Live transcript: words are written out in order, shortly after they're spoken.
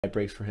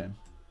breaks for him.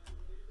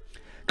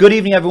 Good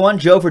evening, everyone.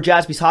 Joe for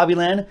Jaspys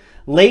Hobbyland.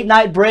 Late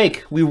night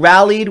break. We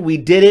rallied. We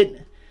did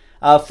it.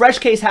 Fresh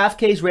case, half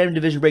case, random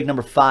division break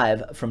number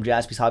 5 from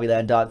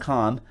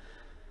JaspysHobbyland.com.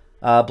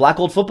 Black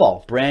Gold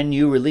Football, brand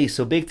new release.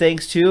 So big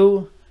thanks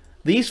to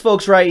these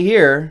folks right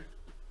here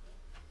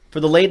for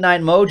the late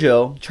night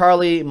mojo.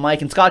 Charlie,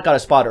 Mike, and Scott got a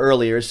spot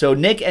earlier. So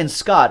Nick and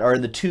Scott are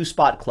in the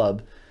 2-spot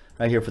club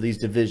right here for these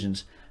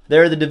divisions.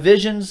 There are the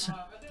divisions.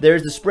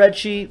 There's the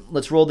spreadsheet.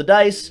 Let's roll the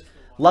dice.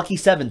 Lucky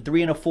 7,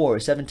 3 and a 4,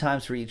 7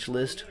 times for each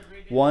list.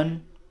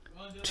 1,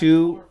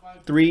 2,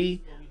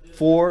 3,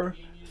 4,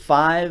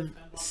 5,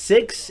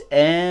 6,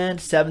 and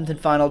 7th and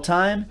final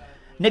time.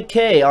 Nick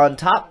K on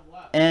top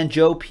and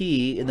Joe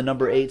P in the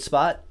number 8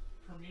 spot.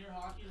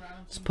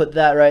 Let's put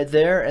that right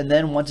there. And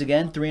then once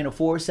again, 3 and a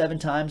 4, 7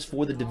 times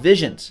for the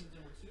divisions.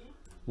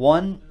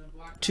 1,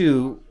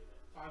 2,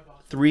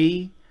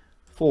 3,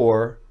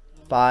 4,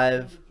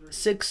 5,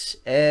 6,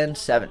 and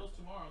 7.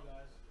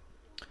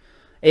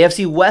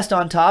 AFC West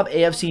on top,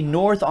 AFC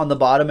North on the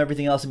bottom,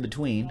 everything else in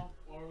between.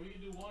 Or we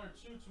can do 1 or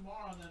 2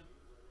 tomorrow and then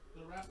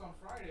the rest on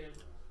Friday.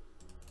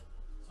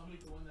 Somebody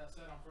can win that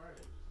set on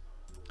Friday.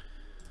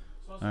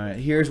 All right,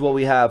 here's what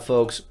we have,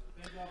 folks.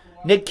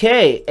 Nick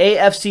K,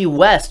 AFC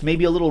West,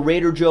 maybe a little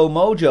Raider Joe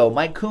Mojo.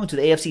 Mike Kuntz with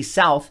the AFC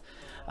South.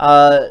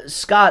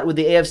 Scott with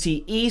the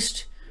AFC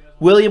East.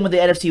 William with the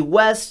NFC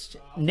West.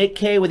 Nick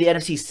K with the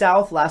NFC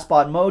South, last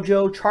spot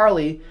Mojo.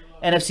 Charlie,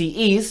 NFC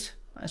East.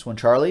 Nice one,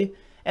 Charlie.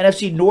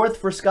 NFC North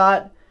for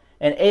Scott,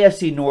 and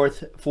AFC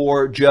North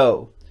for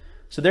Joe.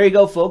 So there you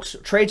go, folks.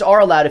 Trades are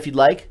allowed if you'd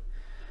like.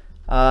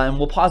 And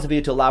we'll pause the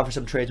video to allow for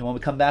some trades. And when we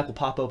come back, we'll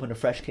pop open a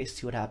fresh case to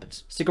see what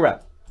happens. Stick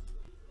around.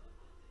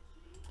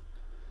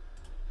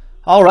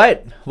 All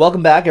right.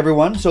 Welcome back,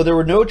 everyone. So there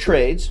were no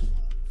trades.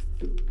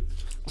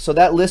 So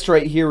that list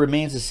right here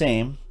remains the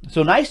same.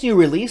 So nice new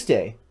release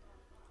day.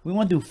 We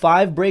went through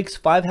 5 breaks,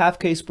 5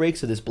 half-case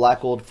breaks of this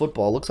Black Gold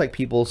Football. Looks like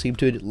people seem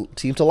to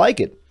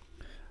like it.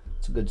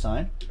 It's a good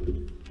sign.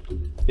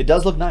 It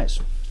does look nice.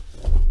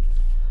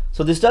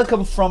 So this does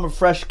come from a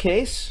fresh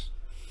case.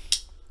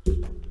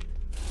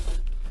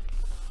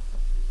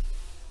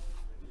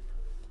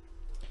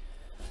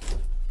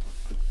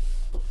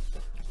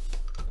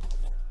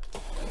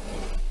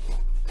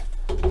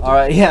 All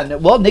right, yeah.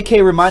 Well, Nick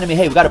K reminded me,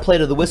 hey, we got to play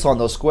to the whistle on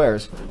those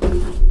squares.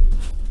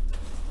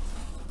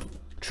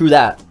 True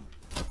that.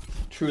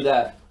 True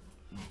that.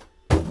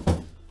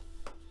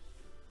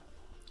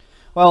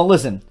 Well,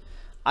 listen.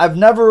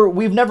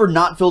 We've never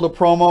not filled a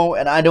promo,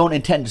 and I don't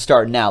intend to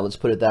start now. Let's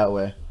put it that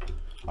way.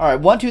 All right,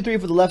 1, 2, 3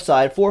 for the left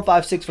side, 4,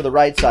 5, 6 for the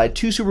right side.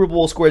 2 Super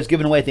Bowl squares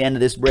given away at the end of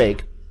this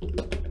break.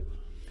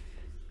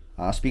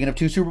 Speaking of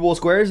 2 Super Bowl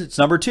squares, it's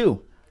number 2,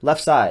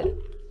 left side.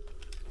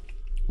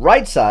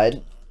 Right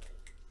side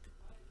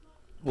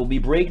will be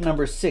break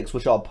number 6,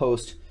 which I'll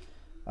post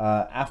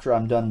after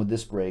I'm done with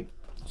this break.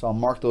 So I'll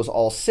mark those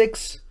all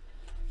 6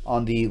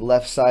 on the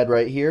left side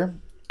right here.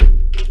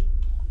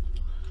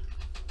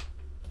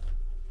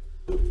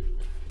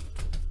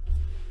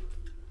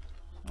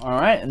 All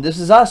right, and this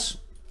is us.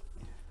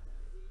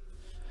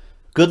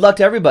 Good luck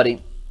to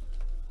everybody.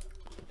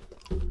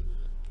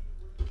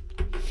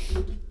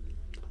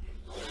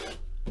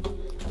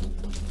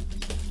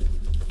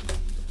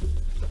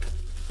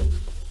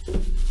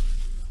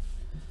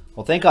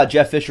 Well, thank God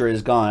Jeff Fisher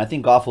is gone. I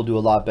think Goff will do a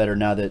lot better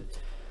now that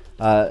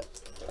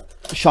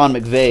Sean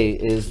McVay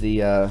is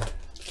the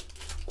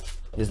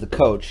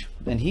coach,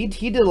 and he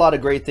did a lot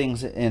of great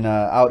things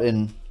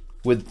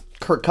with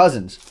Kirk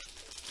Cousins.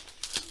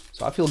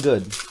 So I feel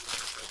good.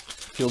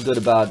 Feel good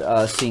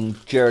about seeing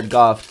Jared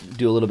Goff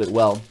do a little bit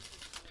well.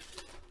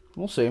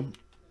 We'll see.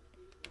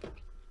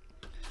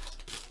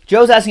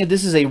 Joe's asking if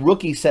this is a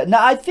rookie set.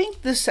 Now, I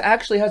think this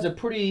actually has a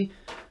pretty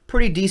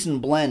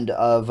decent blend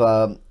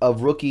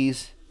of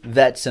rookies,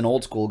 vets, and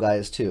old school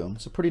guys too.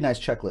 It's a pretty nice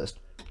checklist.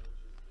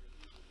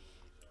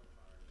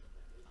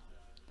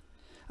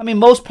 I mean,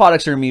 most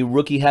products are going to be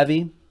rookie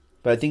heavy,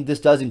 but I think this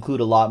does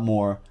include a lot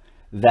more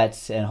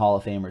vets and Hall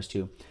of Famers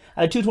too.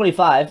 Out of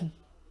 225,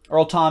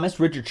 Earl Thomas,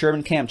 Richard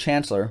Sherman, Cam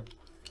Chancellor.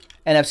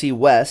 NFC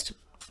West,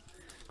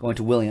 going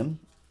to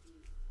William.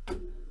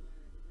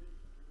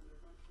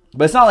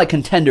 But it's not like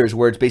Contenders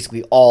where it's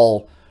basically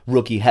all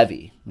rookie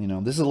heavy. You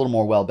know, this is a little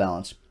more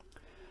well-balanced.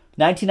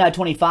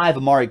 19/25,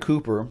 Amari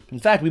Cooper. In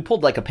fact, we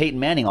pulled like a Peyton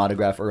Manning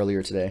autograph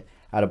earlier today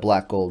out of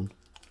Black Gold.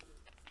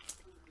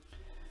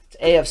 It's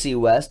AFC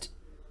West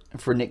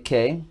for Nick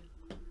K.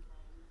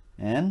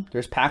 And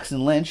there's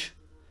Paxton Lynch.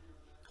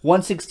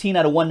 116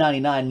 out of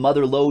 199,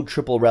 Mother Lode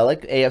Triple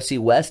Relic, AFC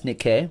West, Nick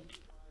K.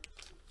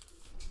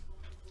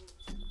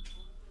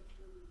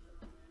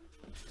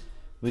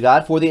 We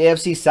got for the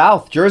AFC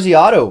South, Jersey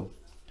Auto,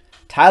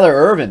 Tyler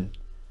Irvin.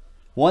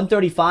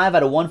 135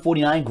 out of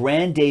 149,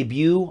 Grand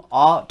Debut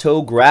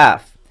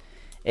Autograph.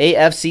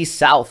 AFC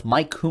South,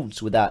 Mike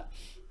Kuntz with that.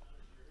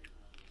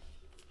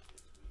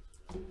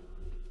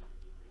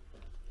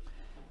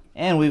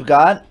 And we've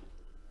got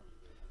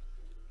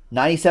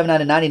 97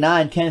 out of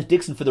 99, Kenneth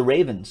Dixon for the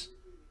Ravens.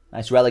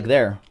 Nice relic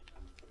there.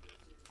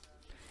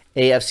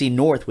 AFC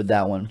North with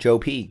that one. Joe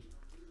P.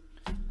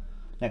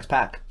 Next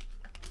pack.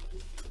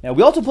 Now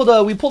we also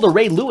pulled a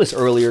Ray Lewis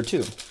earlier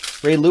too.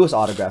 Ray Lewis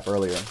autograph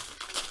earlier.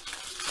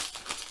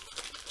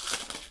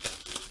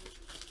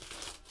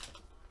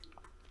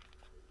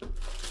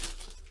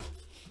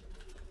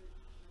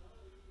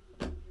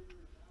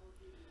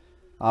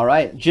 All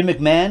right, Jim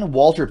McMahon,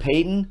 Walter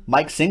Payton,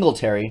 Mike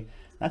Singletary.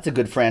 That's a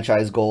good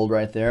franchise gold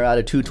right there. Out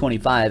of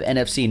 225,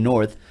 NFC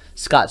North,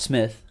 Scott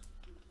Smith.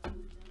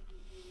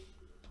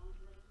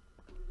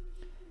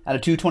 Out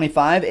of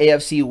 225,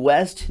 AFC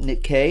West,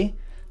 Nick K,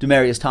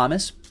 Demaryius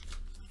Thomas.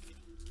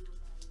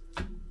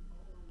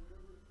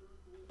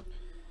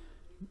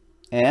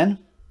 And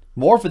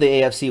more for the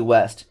AFC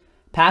West.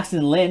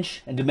 Paxton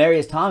Lynch and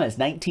Demaryius Thomas,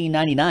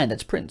 1999.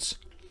 That's Prince.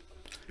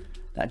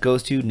 That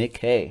goes to Nick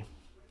K.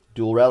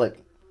 Dual relic.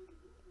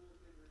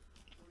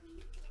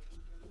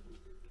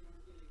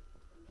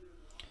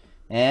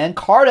 And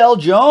Cardell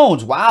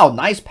Jones. Wow,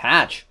 nice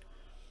patch.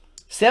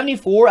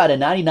 74 out of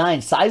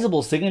 99.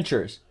 Sizable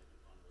signatures.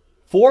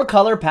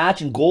 4-color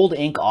patch and gold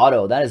ink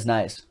auto. That is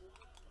nice.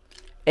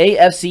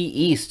 AFC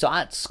East.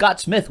 Scott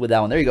Smith with that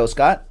one. There you go,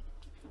 Scott.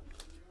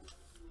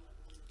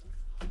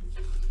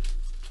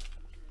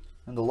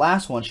 And the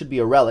last one should be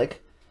a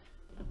relic.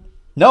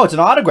 No, it's an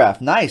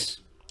autograph.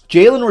 Nice.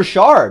 Jalen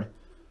Richard.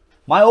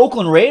 My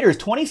Oakland Raiders.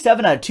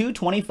 27 out of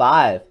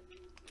 225.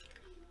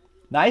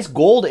 Nice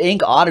gold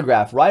ink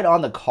autograph right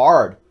on the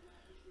card.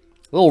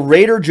 Little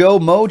Raider Joe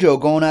Mojo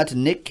going out to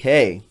Nick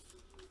K.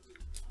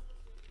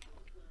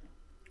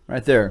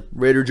 Right there.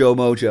 Raider Joe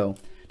Mojo.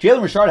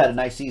 Jalen Richard had a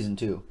nice season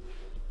too.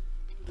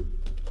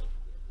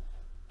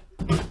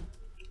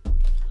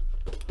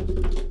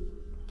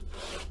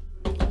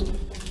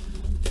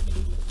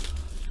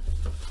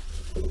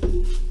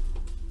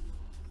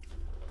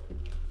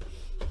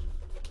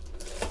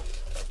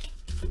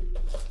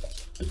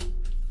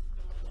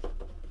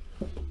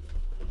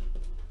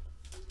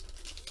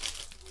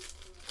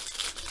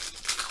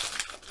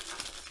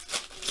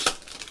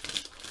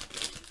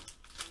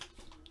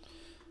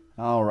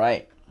 All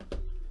right.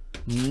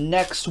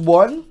 Next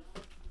one.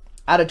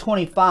 Out of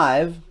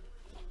 25.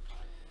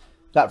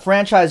 Got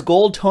franchise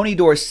gold, Tony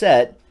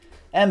Dorsett,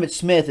 Emmitt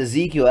Smith,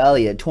 Ezekiel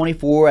Elliott.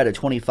 24 out of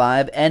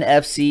 25.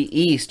 NFC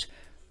East.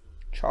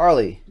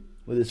 Charlie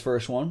with his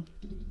first one.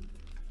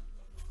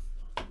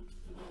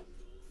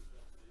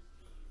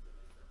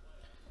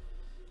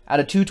 Out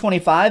of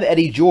 225,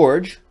 Eddie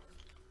George.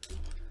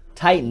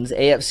 Titans,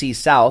 AFC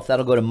South.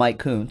 That'll go to Mike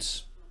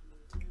Kuntz.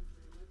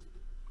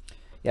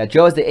 Yeah,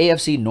 Joe has the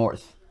AFC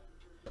North.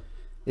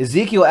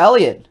 Ezekiel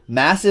Elliott,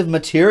 Massive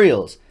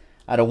Materials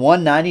out of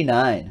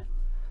 199.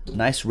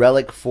 Nice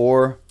relic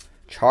for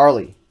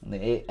Charlie in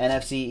the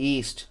NFC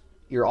East.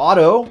 Your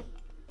auto,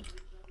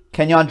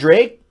 Kenyon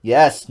Drake.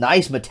 Yes,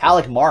 nice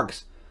metallic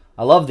marks.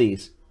 I love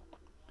these.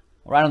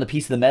 Right on the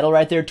piece of the metal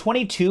right there.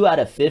 22 out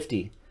of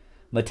 50.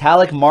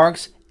 Metallic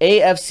marks,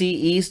 AFC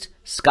East,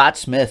 Scott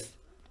Smith.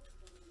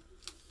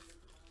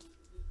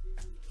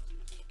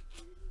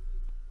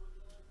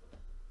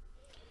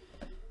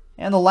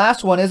 And the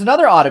last one is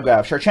another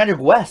autograph. Charchandrick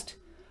West.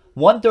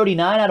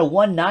 139 out of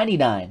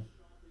 199.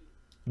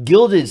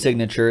 Gilded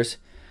signatures.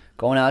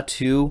 Going out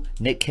to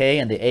Nick K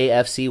and the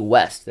AFC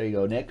West. There you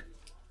go, Nick.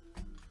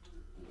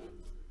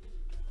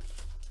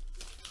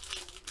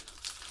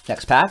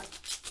 Next pack.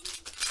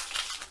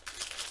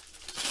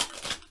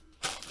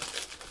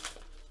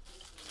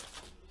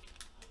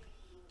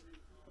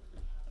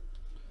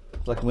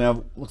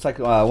 Looks like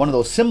one of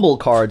those symbol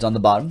cards on the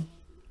bottom.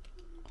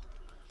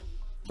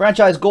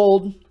 Franchise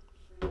gold.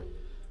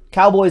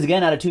 Cowboys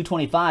again out of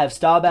 225.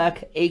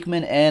 Staubach,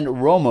 Aikman, and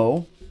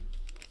Romo.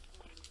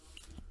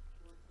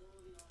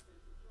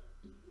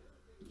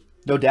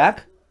 No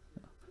Dak.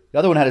 The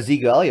other one had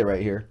Ezekiel Elliott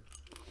right here.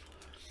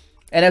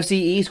 NFC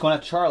East going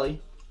out to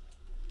Charlie.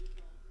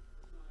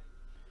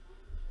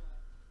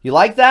 You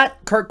like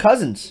that? Kirk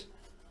Cousins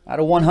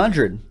out of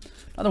 100.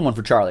 Another one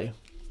for Charlie.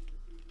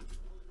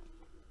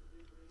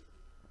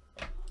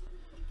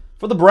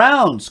 For the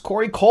Browns,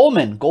 Corey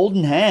Coleman,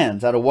 Golden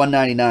Hands out of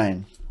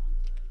 199.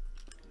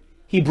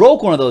 He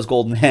broke one of those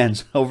golden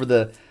hands over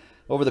the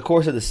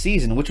course of the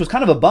season, which was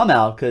kind of a bum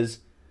out because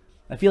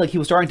I feel like he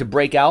was starting to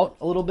break out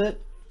a little bit.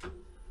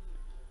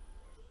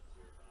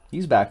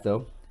 He's back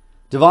though.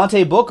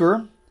 Devontae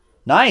Booker,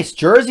 nice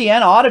jersey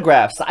and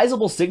autograph,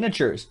 sizable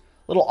signatures.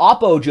 Little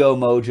Oppo Joe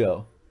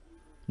Mojo,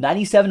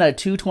 97 out of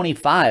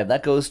 225.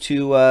 That goes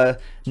to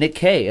Nick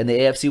K in the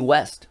AFC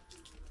West.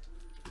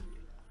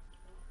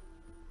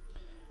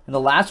 And the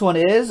last one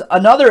is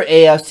another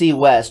AFC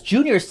West,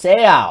 Junior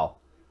Seau.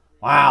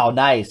 Wow,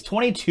 nice.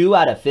 22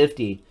 out of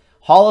 50.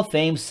 Hall of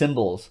Fame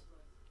symbols.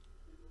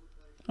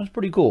 That's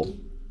pretty cool.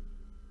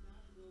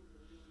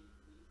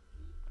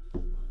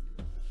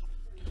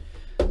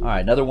 All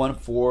right, another one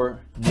for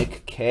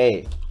Nick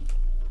K.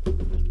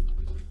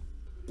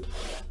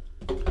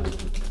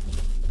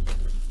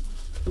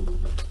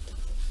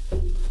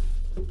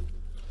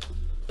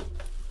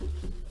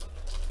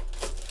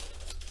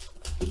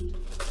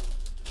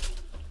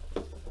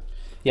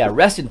 Yeah,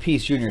 rest in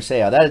peace, Junior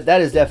Seau. That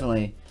is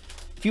definitely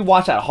if you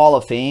watch that Hall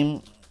of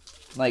Fame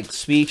like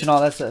speech and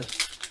all that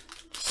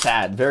stuff,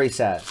 sad, very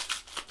sad.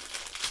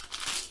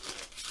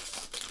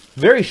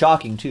 Very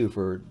shocking too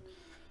for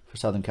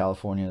Southern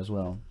California as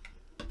well.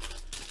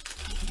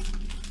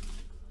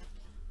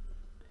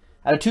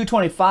 Out of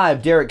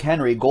 225, Derrick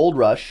Henry, Gold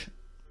Rush.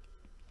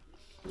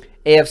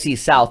 AFC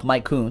South,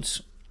 Mike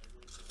Kuntz.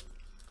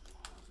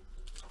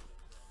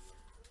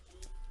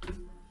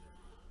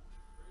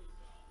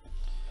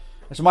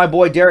 That's my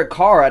boy Derek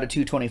Carr out of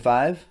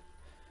 225.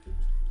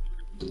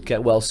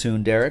 Get well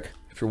soon, Derek,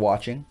 if you're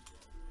watching.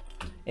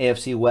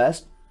 AFC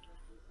West.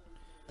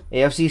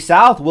 AFC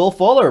South, Will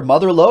Fuller,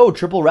 Mother Lode,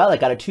 Triple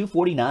Relic out of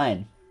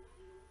 249.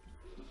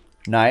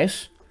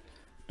 Nice.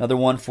 Another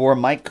one for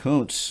Mike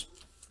Kuntz.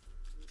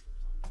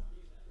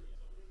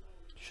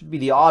 Should be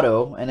the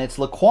auto, and it's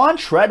Laquan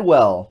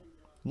Treadwell.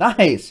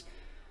 Nice.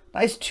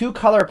 Nice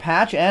two-color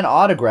patch and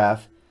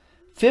autograph.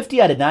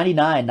 50 out of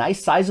 99.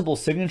 Nice sizable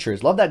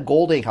signatures. Love that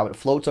gold ink, how it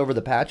floats over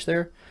the patch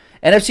there.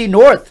 NFC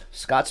North,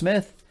 Scott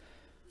Smith.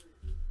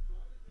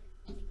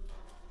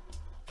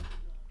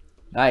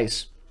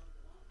 Nice.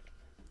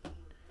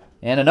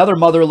 And another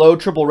Mother Lode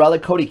Triple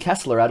Relic, Cody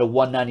Kessler out of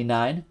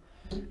 199.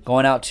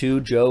 Going out to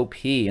Joe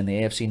P. in the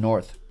AFC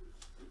North.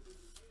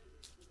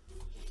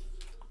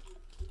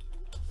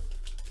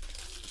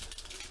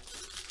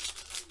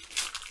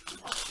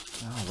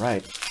 All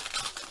right.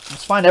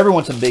 Let's find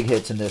everyone some big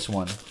hits in this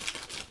one.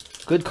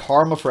 Good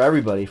karma for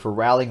everybody for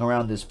rallying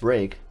around this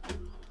break.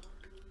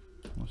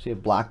 We'll see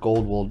if Black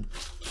Gold will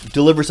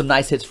deliver some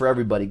nice hits for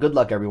everybody. Good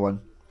luck,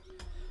 everyone.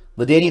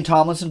 LaDainian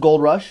Tomlinson,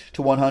 Gold Rush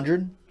to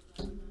 100.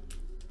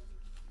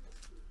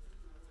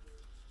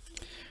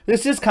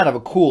 This is kind of a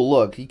cool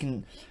look.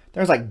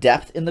 There's like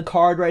depth in the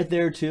card right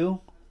there too.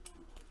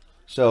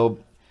 So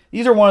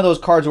these are one of those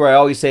cards where I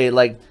always say,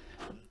 like,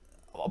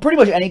 pretty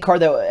much any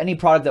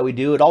product that we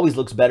do, it always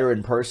looks better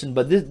in person.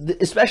 But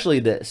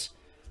especially this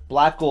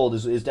Black Gold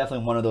is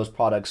definitely one of those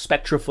products.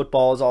 Spectra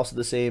Football is also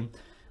the same,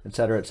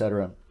 etc.,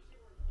 etc.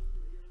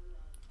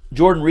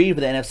 Jordan Reed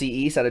for the NFC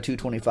East out of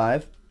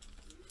 225.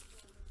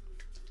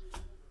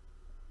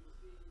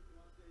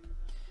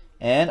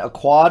 And a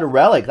quad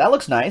relic. That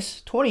looks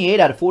nice. 28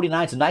 out of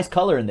 49. It's a nice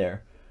color in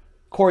there.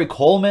 Corey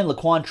Coleman,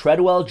 Laquan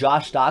Treadwell,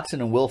 Josh Doxson,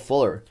 and Will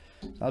Fuller.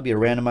 That'll be a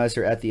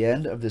randomizer at the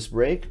end of this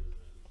break.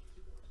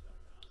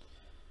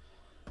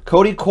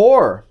 Cody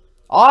Core.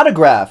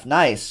 Autograph.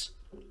 Nice.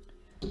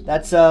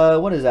 That's,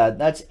 what is that?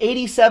 That's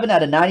 87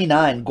 out of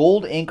 99.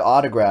 Gold ink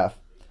autograph.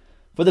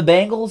 For the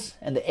Bengals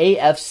and the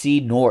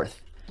AFC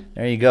North.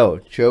 There you go.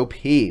 Joe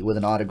P. with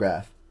an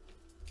autograph.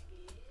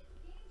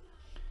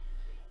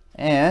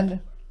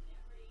 And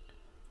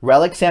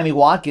relic, Sammy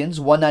Watkins,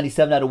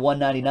 197 out of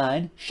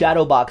 199.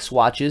 Shadow box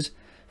swatches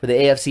for the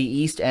AFC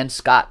East and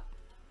Scott.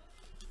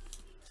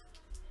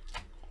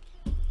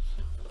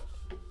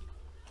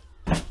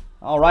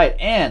 All right,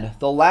 and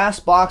the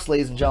last box,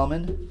 ladies and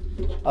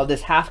gentlemen, of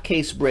this half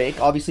case break.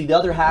 Obviously, the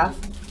other half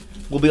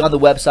will be on the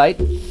website.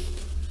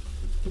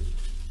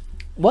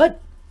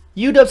 What?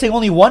 UW saying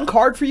only one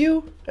card for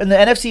you in the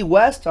NFC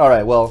West? All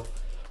right, well,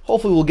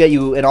 hopefully we'll get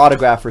you an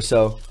autograph or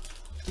so.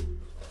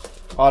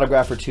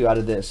 Autograph or two out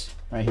of this.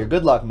 Right here.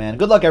 Good luck, man.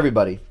 Good luck,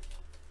 everybody.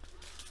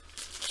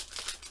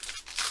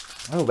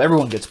 I hope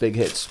everyone gets big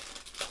hits.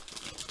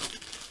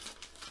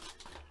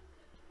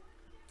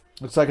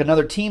 Looks like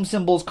another team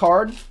symbols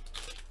card.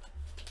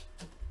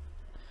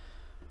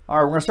 All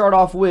right, we're going to start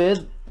off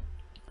with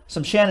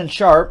some Shannon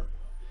Sharp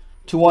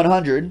to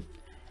 100.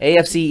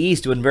 AFC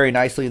East doing very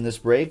nicely in this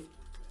break.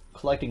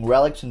 Collecting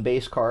relics and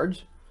base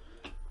cards.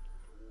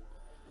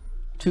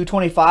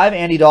 225,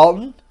 Andy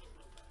Dalton.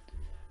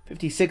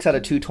 56 out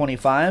of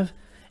 225.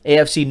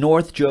 AFC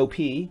North, Joe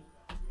P.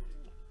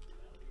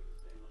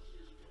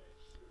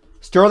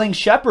 Sterling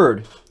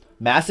Shepard,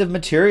 massive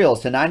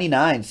materials to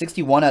 99,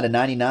 61 out of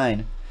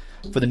 99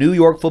 for the New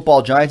York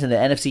Football Giants and the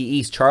NFC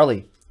East,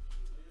 Charlie.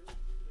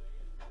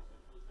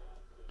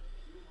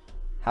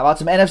 How about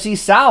some NFC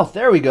South?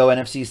 There we go,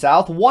 NFC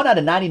South. 1 out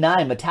of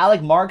 99,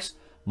 metallic marks,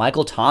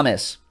 Michael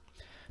Thomas.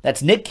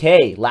 That's Nick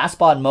K, last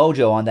spot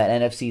mojo on that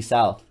NFC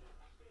South.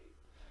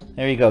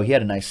 There you go, he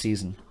had a nice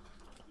season.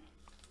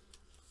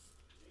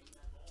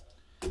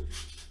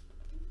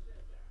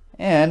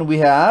 And we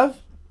have,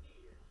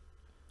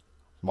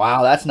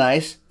 wow, that's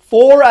nice.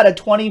 4 out of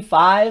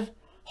 25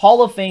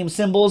 Hall of Fame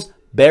symbols,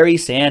 Barry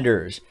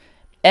Sanders.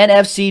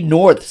 NFC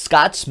North,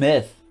 Scott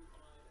Smith.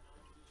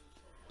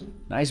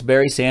 Nice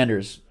Barry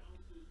Sanders.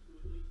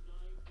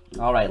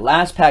 All right,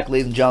 last pack,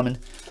 ladies and gentlemen.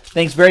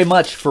 Thanks very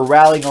much for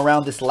rallying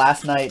around this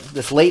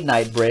late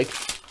night break.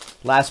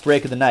 Last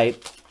break of the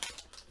night.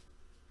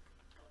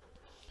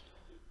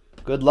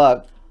 Good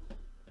luck.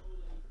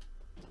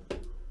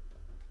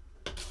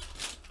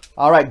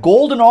 All right,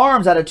 Golden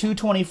Arms out of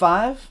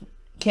 225.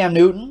 Cam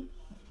Newton.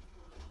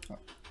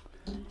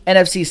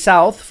 NFC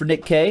South for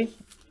Nick K.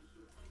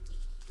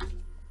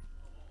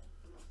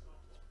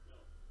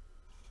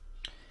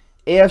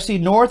 AFC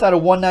North out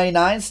of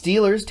 199.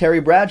 Steelers, Terry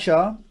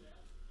Bradshaw.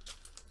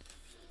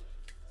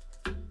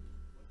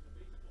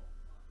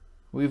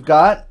 We've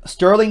got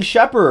Sterling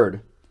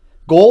Shepard.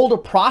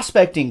 Gold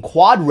Prospecting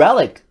Quad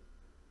Relic.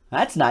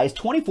 That's nice.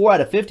 24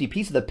 out of 50.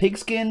 Piece of the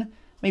pigskin.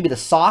 Maybe the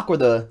sock or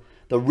the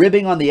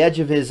ribbing on the edge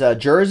of his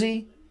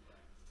jersey.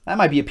 That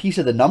might be a piece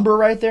of the number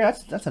right there.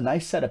 That's a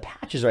nice set of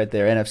patches right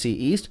there, NFC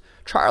East.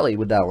 Charlie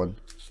with that one.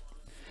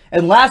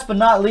 And last but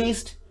not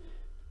least,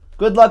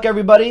 good luck,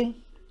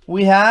 everybody.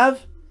 We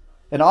have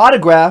an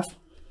autograph.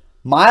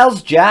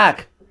 Miles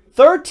Jack.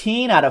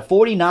 13 out of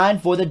 49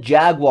 for the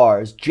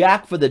Jaguars.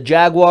 Jack for the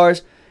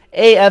Jaguars.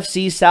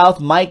 AFC South,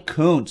 Mike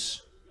Kuntz.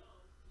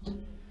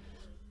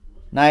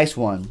 Nice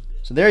one.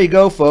 So there you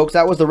go, folks.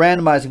 That was the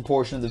randomizing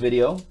portion of the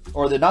video.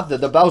 Or that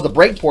was the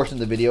break portion of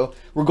the video.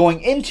 We're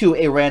going into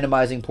a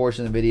randomizing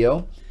portion of the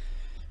video.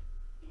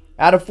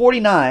 Out of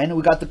 49,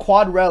 we got the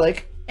Quad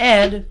Relic.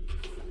 And,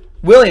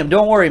 William,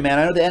 don't worry, man.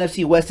 I know the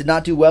NFC West did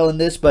not do well in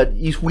this, but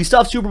we still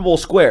have Super Bowl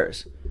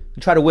squares.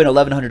 We try to win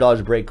 $1,100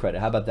 of break credit.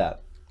 How about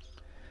that?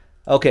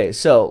 Okay,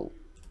 so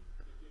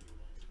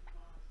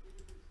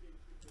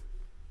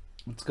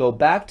let's go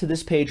back to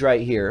this page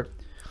right here.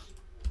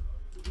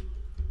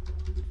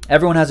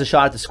 Everyone has a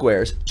shot at the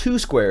squares. 2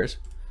 squares.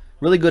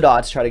 Really good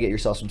odds to try to get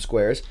yourself some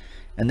squares.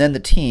 And then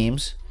the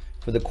teams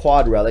for the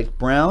Quad Relic.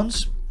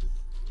 Browns,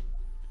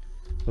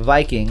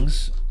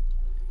 Vikings,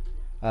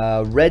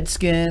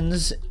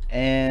 Redskins,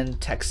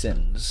 and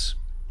Texans.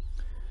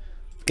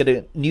 Get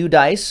a new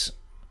dice.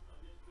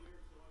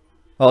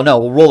 Oh, no,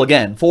 we'll roll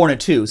again. 4 and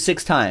a 2,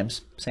 6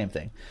 times. Same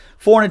thing.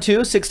 4 and a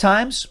 2, 6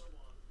 times.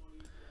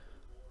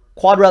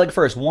 Quad Relic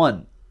first.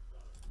 1,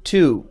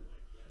 2,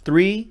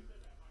 3,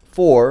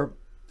 4,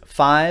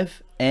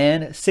 5,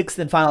 and 6th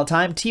and final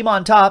time. Team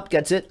on top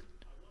gets it.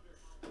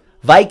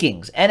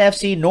 Vikings,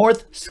 NFC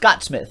North,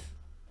 Scott Smith.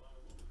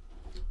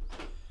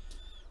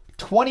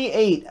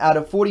 28 out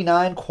of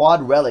 49,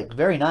 Quad Relic.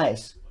 Very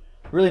nice.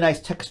 Really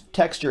nice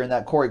texture in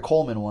that Corey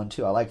Coleman one,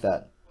 too. I like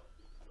that.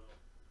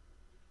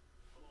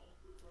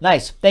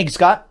 Nice. Thank you,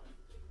 Scott,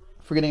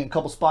 for getting a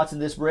couple spots in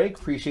this break.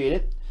 Appreciate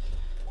it.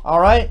 All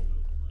right.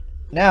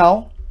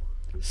 Now,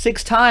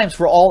 6 times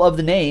for all of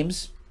the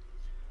names.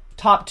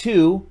 Top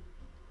 2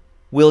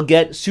 will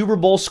get Super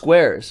Bowl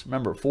squares.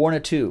 Remember, 4 and a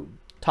 2.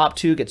 Top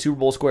 2 get Super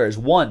Bowl squares.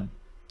 1,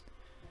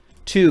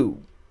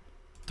 2,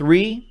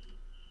 3,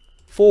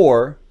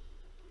 4,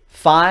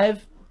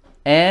 5,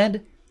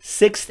 and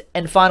 6th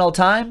and final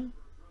time.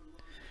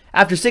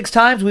 After 6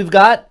 times, we've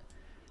got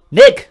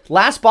Nick,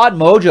 Last Spot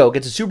Mojo,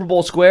 gets a Super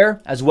Bowl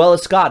square, as well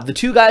as Scott. The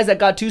 2 guys that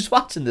got 2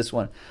 spots in this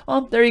one.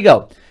 Well, there you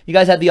go. You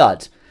guys had the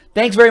odds.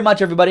 Thanks very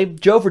much, everybody.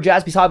 Joe for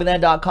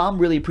JaspysHobbyland.com.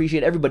 Really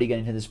appreciate everybody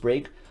getting to this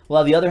break. We'll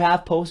have the other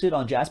half posted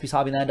on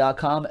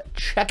JaspysHobbyland.com.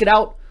 Check it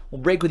out.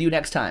 We'll break with you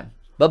next time.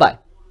 Bye-bye.